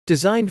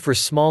Designed for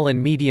small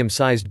and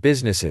medium-sized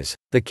businesses,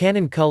 the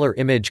Canon Color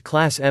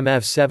imageCLASS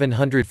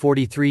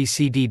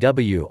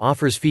MF743Cdw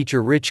offers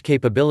feature-rich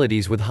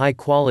capabilities with high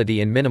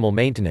quality and minimal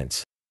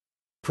maintenance.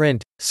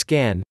 Print,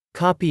 scan,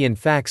 copy and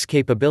fax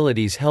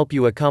capabilities help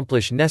you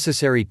accomplish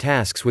necessary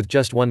tasks with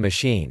just one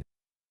machine.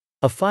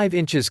 A 5"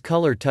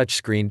 color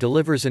touchscreen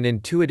delivers an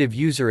intuitive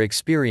user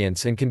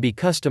experience and can be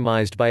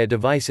customized by a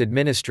device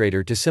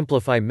administrator to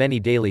simplify many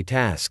daily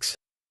tasks.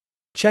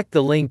 Check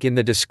the link in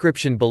the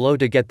description below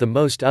to get the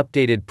most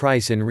updated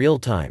price in real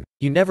time.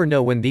 You never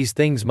know when these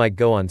things might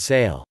go on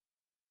sale.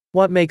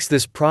 What makes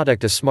this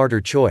product a smarter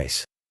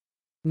choice?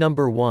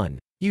 Number 1.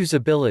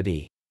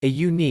 Usability. A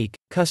unique,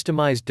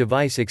 customized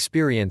device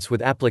experience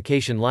with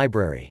application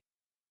library.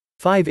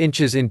 5"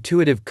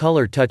 intuitive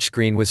color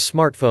touchscreen with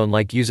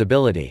smartphone-like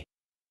usability.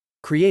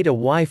 Create a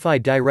Wi-Fi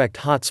direct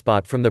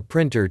hotspot from the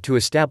printer to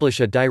establish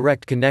a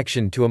direct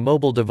connection to a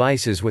mobile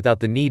devices without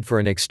the need for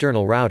an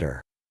external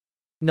router.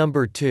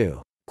 Number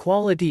 2.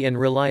 Quality and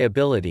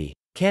reliability.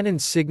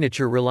 Canon's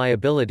signature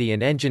reliability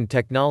and engine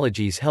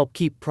technologies help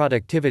keep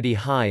productivity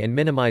high and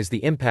minimize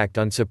the impact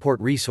on support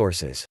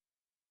resources.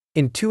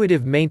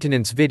 Intuitive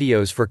maintenance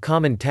videos for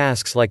common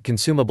tasks like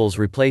consumables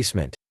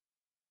replacement.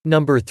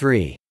 Number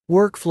 3.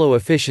 Workflow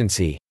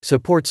efficiency.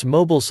 Supports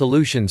mobile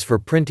solutions for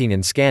printing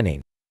and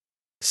scanning.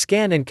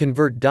 Scan and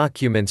convert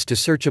documents to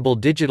searchable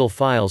digital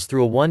files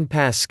through a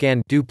one-pass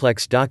scan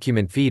duplex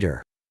document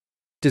feeder.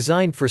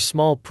 Designed for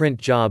small print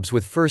jobs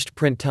with first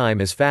print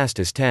time as fast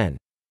as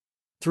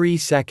 10.3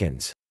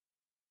 seconds.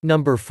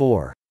 Number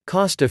 4.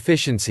 Cost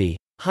efficiency.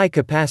 High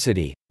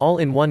capacity,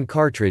 all-in-one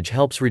cartridge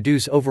helps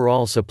reduce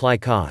overall supply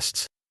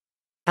costs.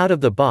 Out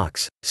of the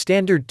box,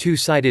 standard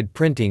two-sided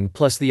printing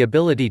plus the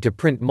ability to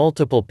print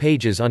multiple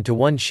pages onto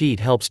one sheet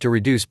helps to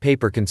reduce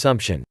paper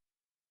consumption.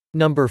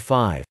 Number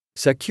 5.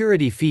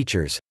 Security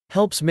features.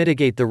 Helps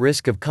mitigate the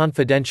risk of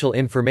confidential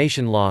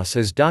information loss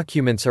as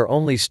documents are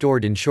only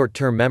stored in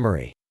short-term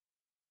memory.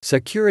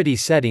 Security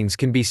settings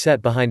can be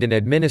set behind an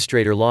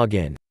administrator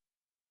login.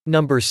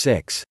 Number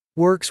 6.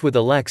 Works with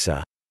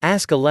Alexa.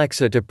 Ask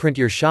Alexa to print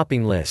your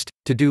shopping list,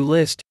 to-do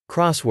list,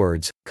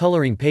 crosswords,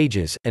 coloring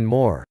pages, and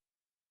more.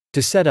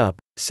 To set up,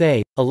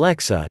 say,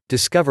 "Alexa,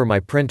 discover my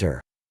printer."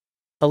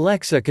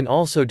 Alexa can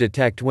also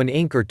detect when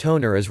ink or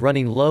toner is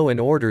running low and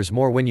orders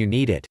more when you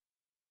need it.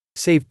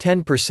 Save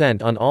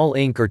 10% on all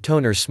ink or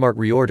toner smart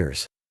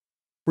reorders.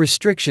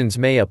 Restrictions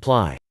may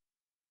apply.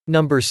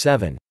 Number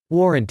 7.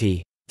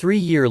 Warranty.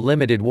 3-year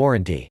limited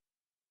warranty.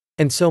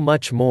 And so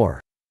much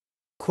more.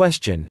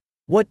 Question.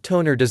 What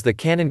toner does the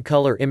Canon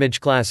Color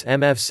imageCLASS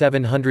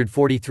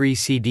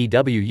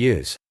MF743Cdw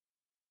use?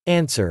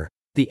 Answer.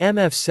 The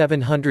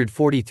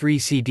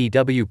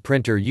MF743Cdw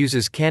printer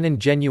uses Canon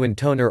Genuine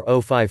Toner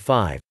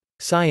 055,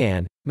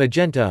 cyan,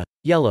 magenta,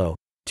 yellow,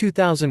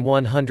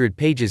 2,100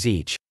 pages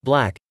each,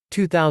 black,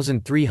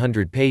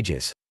 2,300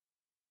 pages.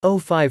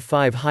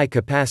 055 high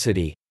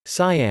capacity,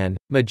 cyan,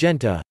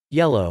 magenta,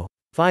 yellow,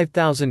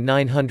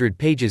 5,900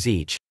 pages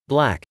each,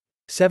 black,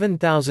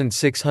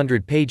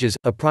 7,600 pages.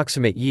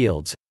 Approximate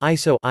yields,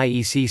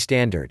 ISO/IEC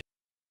standard.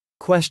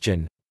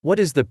 Question. What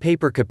is the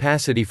paper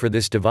capacity for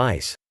this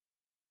device?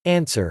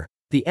 Answer.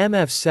 The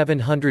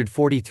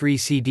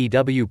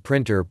MF743Cdw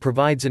printer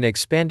provides an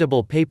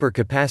expandable paper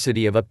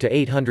capacity of up to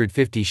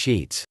 850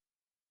 sheets.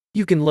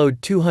 You can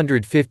load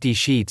 250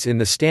 sheets in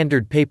the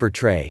standard paper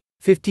tray,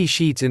 50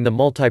 sheets in the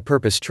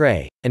multi-purpose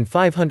tray, and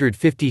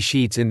 550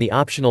 sheets in the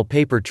optional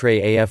paper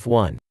tray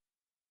AF1.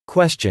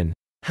 Question.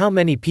 How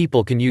many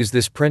people can use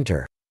this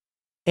printer?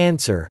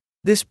 Answer.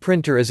 This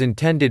printer is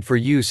intended for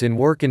use in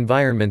work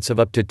environments of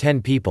up to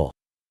 10 people.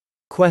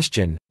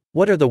 Question.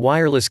 What are the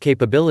wireless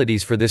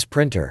capabilities for this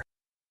printer?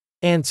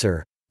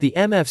 Answer. The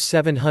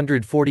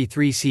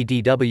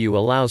MF743Cdw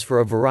allows for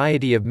a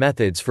variety of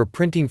methods for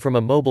printing from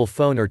a mobile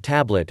phone or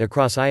tablet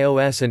across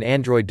iOS and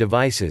Android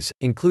devices,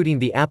 including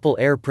the Apple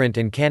AirPrint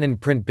and Canon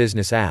Print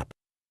Business app.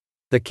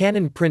 The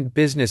Canon Print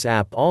Business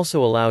app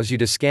also allows you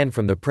to scan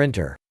from the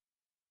printer.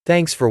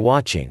 Thanks for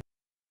watching.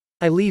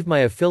 I leave my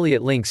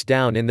affiliate links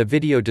down in the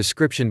video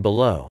description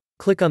below.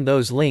 Click on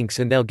those links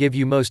and they'll give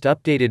you most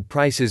updated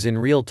prices in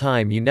real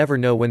time. You never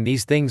know when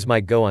these things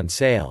might go on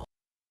sale.